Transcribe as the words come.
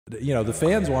You know, the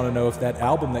fans want to know if that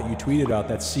album that you tweeted out,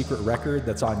 that secret record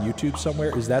that's on YouTube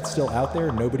somewhere, is that still out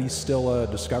there? Nobody's still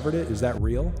discovered it? Is that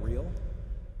real?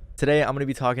 Today, I'm going to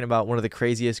be talking about one of the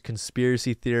craziest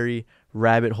conspiracy theory,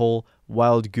 rabbit hole,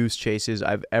 wild goose chases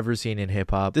I've ever seen in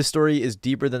hip-hop. This story is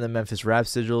deeper than the Memphis rap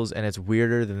sigils, and it's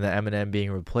weirder than the Eminem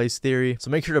being replaced theory.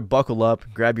 So make sure to buckle up,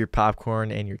 grab your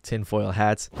popcorn and your tinfoil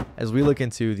hats as we look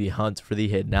into the hunt for the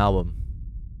hidden album.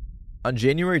 On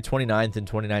January 29th in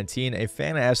 2019, a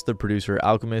fan asked the producer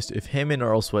Alchemist if him and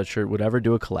Earl Sweatshirt would ever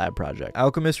do a collab project.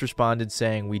 Alchemist responded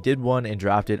saying, "We did one and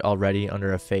dropped it already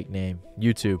under a fake name.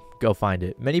 YouTube, go find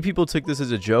it." Many people took this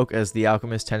as a joke, as the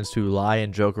Alchemist tends to lie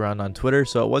and joke around on Twitter,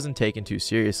 so it wasn't taken too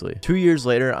seriously. 2 years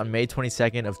later, on May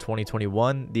 22nd of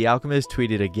 2021, the Alchemist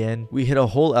tweeted again, "We hit a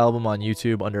whole album on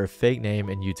YouTube under a fake name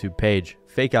and YouTube page.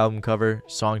 Fake album cover,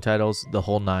 song titles, the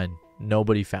whole nine.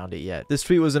 Nobody found it yet." This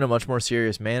tweet was in a much more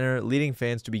serious manner, leading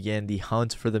fans to begin the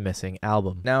hunt for the missing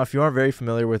album. Now, if you aren't very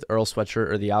familiar with Earl Sweatshirt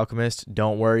or the Alchemist,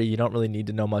 don't worry, you don't really need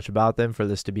to know much about them for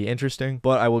this to be interesting,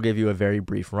 but I will give you a very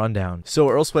brief rundown. So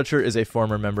Earl Sweatshirt is a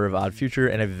former member of Odd Future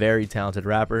and a very talented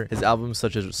rapper. His albums,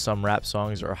 such as some rap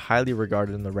songs, are highly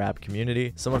regarded in the rap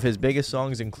community. Some of his biggest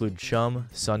songs include Chum,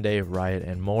 Sunday, Riot,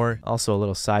 and more. Also, a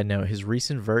little side note, his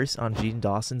recent verse on Gene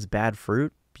Dawson's Bad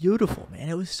Fruit, beautiful, man.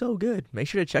 It was so good. Make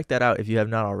sure to check that out if you have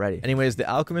not already. Anyways, the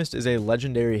Alchemist is a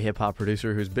legendary hip-hop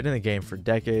producer who's been in the game for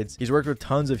decades. He's worked with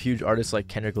tons of huge artists like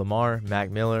Kendrick Lamar, Mac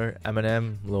Miller,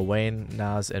 Eminem, Lil Wayne,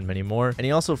 Nas, and many more. And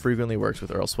he also frequently works with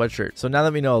Earl Sweatshirt. So now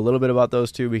that we know a little bit about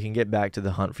those two, we can get back to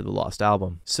the hunt for the lost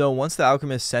album. So once the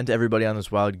Alchemist sent everybody on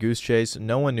this wild goose chase,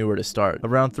 no one knew where to start.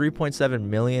 Around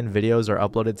 3.7 million videos are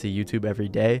uploaded to YouTube every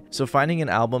day. So finding an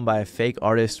album by a fake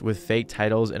artist with fake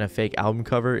titles and a fake album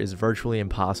cover is virtually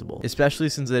impossible, especially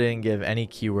since they didn't give any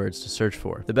keywords to search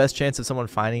for. The best chance of someone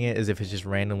finding it is if it's just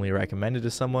randomly recommended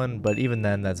to someone, but even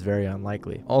then, that's very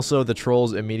unlikely. Also, the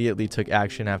trolls immediately took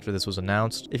action after this was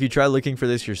announced. If you try looking for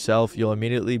this yourself, you'll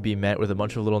immediately be met with a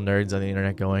bunch of little nerds on the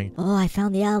internet going, "Oh, I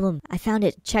found the album. I found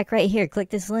it. Check right here. Click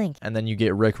this link." And then you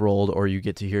get rickrolled, or you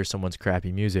get to hear someone's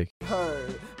crappy music.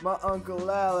 My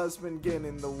Uncle Al has been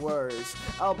getting the worst.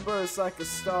 I'll burst like a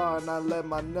star and I let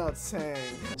my nuts hang.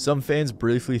 Some fans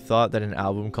briefly thought that an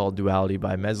album called Duality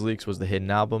by Mesleaks was the hidden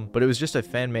album, but it was just a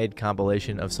fan-made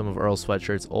compilation of some of Earl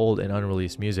Sweatshirt's old and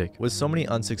unreleased music. With so many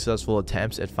unsuccessful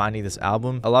attempts at finding this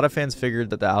album, a lot of fans figured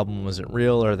that the album wasn't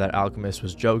real or that Alchemist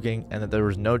was joking, and that there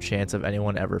was no chance of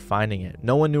anyone ever finding it.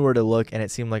 No one knew where to look, and it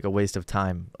seemed like a waste of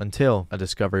time, until a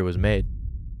discovery was made.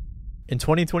 In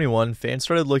 2021, fans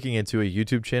started looking into a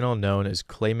YouTube channel known as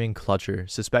Clayman Clutcher,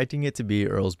 suspecting it to be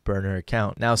Earl's burner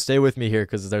account. Now stay with me here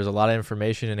because there's a lot of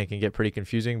information and it can get pretty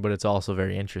confusing, but it's also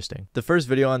very interesting. The first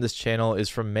video on this channel is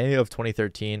from May of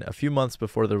 2013, a few months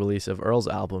before the release of Earl's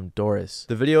album, Doris.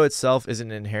 The video itself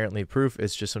isn't inherently proof,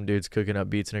 it's just some dudes cooking up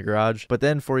beats in a garage, but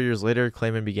then 4 years later,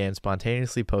 Clayman began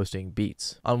spontaneously posting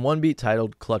beats. On one beat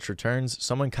titled Clutch Returns,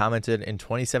 someone commented, "In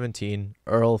 2017,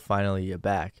 Earl, finally you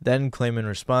back." Then Clayman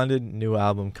responded, "New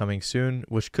album coming soon,"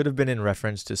 which could have been in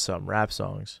reference to some rap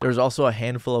songs. There's also a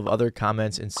handful of other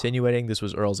comments insinuating this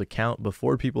was Earl's account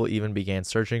before people even began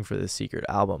searching for this secret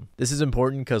album. This is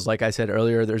important because, like I said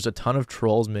earlier, there's a ton of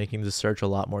trolls making the search a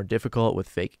lot more difficult with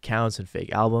fake accounts and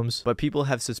fake albums, but people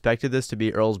have suspected this to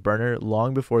be Earl's burner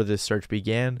long before this search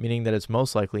began, meaning that it's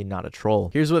most likely not a troll.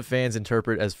 Here's what fans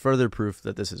interpret as further proof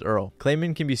that this is Earl.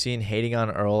 Clayman can be seen hating on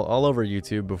Earl all over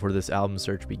YouTube before this album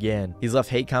search began. He's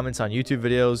left hate comments on YouTube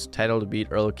videos, titled a beat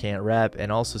Earl can't rap,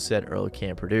 and also said Earl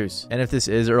can't produce. And if this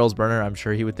is Earl's burner, I'm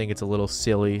sure he would think it's a little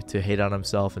silly to hate on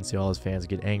himself and see all his fans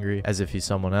get angry as if he's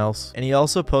someone else. And he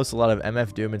also posts a lot of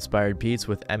MF Doom inspired beats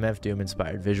with MF Doom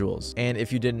inspired visuals. And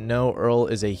if you didn't know, Earl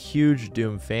is a huge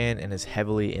Doom fan and is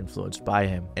heavily influenced by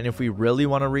him. And if we really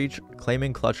want to reach,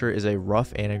 Clayman Clutcher is a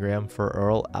rough anagram for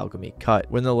Earl Alchemy Cut.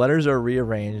 When the letters are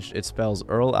rearranged, it spells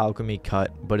Earl Alchemy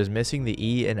Cut, but is missing the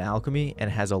E in alchemy and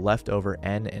has a leftover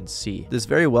N and C. This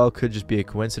very well could just be a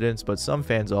coincidence, but some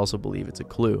fans also believe it's a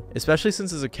clue, especially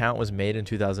since his account was made in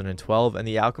 2012 and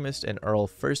the Alchemist and Earl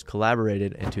first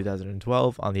collaborated in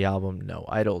 2012 on the album No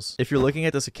Idols. If you're looking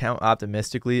at this account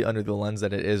optimistically under the lens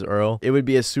that it is Earl, it would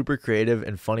be a super creative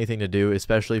and funny thing to do,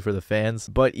 especially for the fans.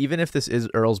 But even if this is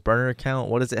Earl's burner account,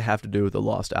 what does it have to do with the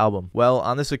lost album? Well,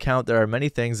 on this account, there are many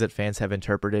things that fans have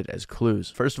interpreted as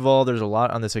clues. First of all, there's a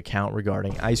lot on this account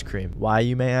regarding ice cream. Why,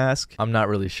 you may ask? I'm not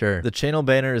really sure. The channel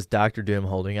banner is Dr. Doom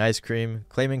holding ice cream.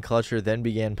 Clayman Clutcher then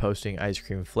began posting ice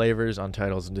cream flavors on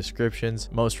titles and descriptions.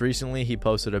 Most recently, he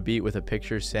posted a beat with a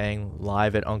picture saying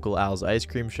live at Uncle Al's ice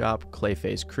cream shop,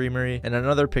 Clayface Creamery, and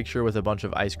another picture with a bunch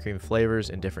of ice cream flavors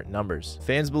in different numbers.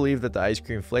 Fans believe that the ice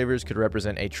cream flavors could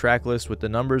represent a track list with the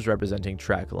numbers representing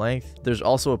track length. There's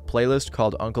also a playlist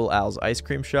called Uncle Al's Ice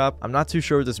Cream Shop. I'm not too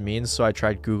sure what this means, so I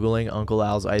tried Googling Uncle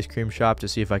Al's Ice Cream Shop to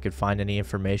see if I could find any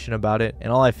information about it,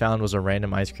 and all I found was a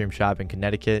random ice cream shop in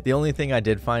Connecticut. The only thing I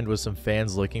did find was some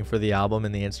fans looking for the album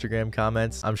in the Instagram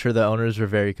comments. I'm sure the owners were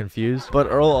very confused. But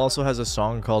Earl also has a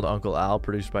song called Uncle Al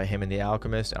produced by him and the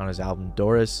Alchemist on his album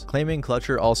Doris. Clayman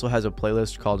Clutcher also has a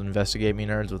playlist called Investigate Me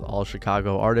Nerds with all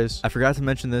Chicago artists. I forgot to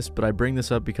mention this, but I bring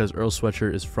this up because Earl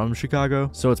Sweatshirt is from Chicago,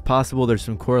 so it's possible there's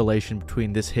some correlation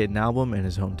between this hidden album and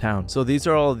his hometown. So these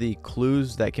are all the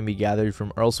clues that can be gathered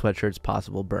from Earl Sweatshirt's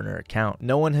possible burner account.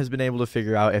 No one has been able to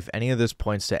figure out if any of this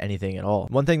points to anything at all.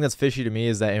 One thing that's fishy to me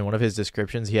is that in one of his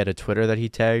descriptions he had a Twitter that he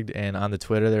tagged, and on the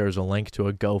Twitter there was a link to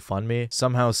a GoFundMe.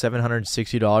 Somehow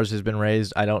 $760 has been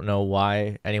raised. I don't know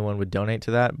why anyone would donate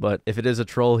to that, but if it is a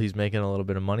troll, he's making a little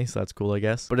bit of money, so that's cool, I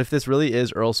guess. But if this really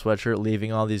is Earl Sweatshirt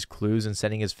leaving all these clues and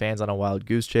sending his fans on a wild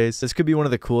goose chase, this could be one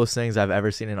of the coolest things I've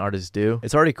ever seen an artist do.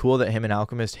 It's already cool that him and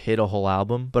Alchemist hit a whole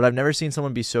album, but I've never seen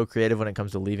someone be so creative when it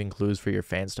comes to leaving clues for your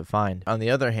fans to find. On the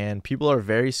other hand, people are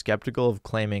very skeptical of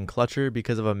Clayman Clutcher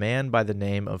because of a man by the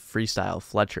name of Freestyle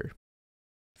Fletcher.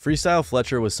 Freestyle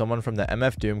Fletcher was someone from the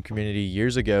MF Doom community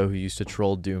years ago who used to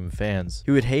troll Doom fans.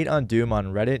 He would hate on Doom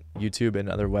on Reddit, YouTube, and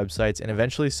other websites, and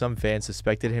eventually some fans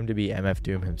suspected him to be MF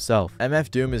Doom himself.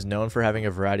 MF Doom is known for having a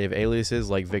variety of aliases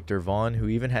like Victor Vaughn, who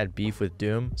even had beef with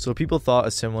Doom, so people thought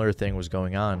a similar thing was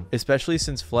going on, especially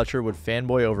since Fletcher would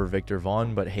fanboy over Victor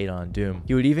Vaughn but hate on Doom.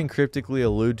 He would even cryptically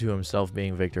allude to himself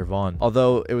being Victor Vaughn,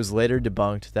 although it was later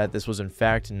debunked that this was in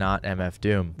fact not MF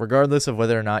Doom. Regardless of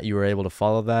whether or not you were able to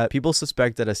follow that, people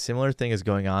suspect that a similar thing is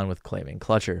going on with Clayman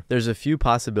Clutcher. There's a few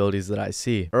possibilities that I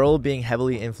see. Earl, being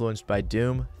heavily influenced by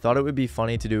Doom, thought it would be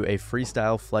funny to do a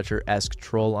Freestyle Fletcher-esque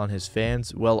troll on his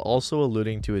fans while also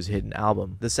alluding to his hidden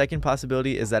album. The second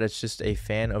possibility is that it's just a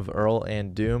fan of Earl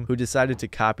and Doom who decided to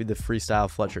copy the Freestyle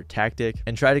Fletcher tactic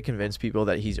and try to convince people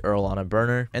that he's Earl on a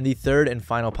burner. And the third and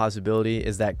final possibility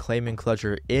is that Clayman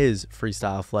Clutcher is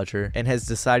Freestyle Fletcher and has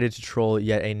decided to troll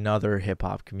yet another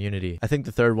hip-hop community. I think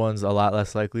the third one's a lot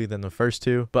less likely than the first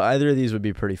two, but either of these would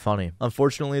be pretty funny.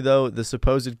 Unfortunately though, the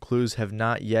supposed clues have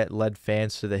not yet led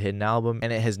fans to the hidden album,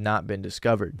 and it has not been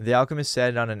discovered. The Alchemist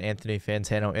said on an Anthony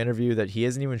Fantano interview that he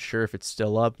isn't even sure if it's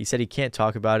still up. He said he can't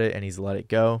talk about it and he's let it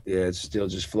go. Yeah, it's still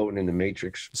just floating in the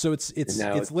matrix. So it's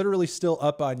literally still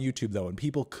up on YouTube though, and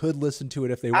people could listen to it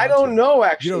if they want I don't to. know,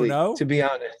 actually. You don't know? To be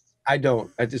honest. I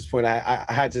don't. At this point, I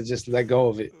had to just let go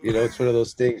of it. You know, it's one of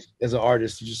those things as an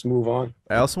artist to just move on.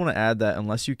 I also want to add that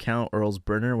unless you count Earl's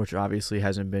burner, which obviously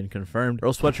hasn't been confirmed,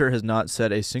 Earl Sweatshirt has not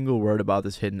said a single word about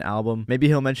this hidden album. Maybe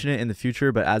he'll mention it in the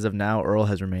future, but as of now, Earl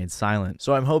has remained silent.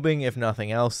 So I'm hoping, if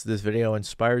nothing else, this video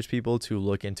inspires people to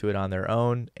look into it on their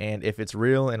own, and if it's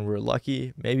real and we're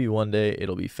lucky, maybe one day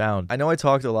it'll be found. I know I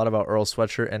talked a lot about Earl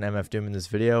Sweatshirt and MF Doom in this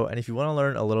video, and if you want to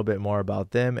learn a little bit more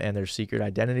about them and their secret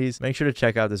identities, make sure to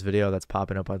check out this video that's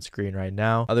popping up on screen right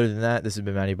now. Other than that, this has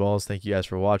been Matty Balls. Thank you guys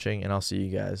for watching, and I'll see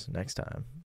you guys next time.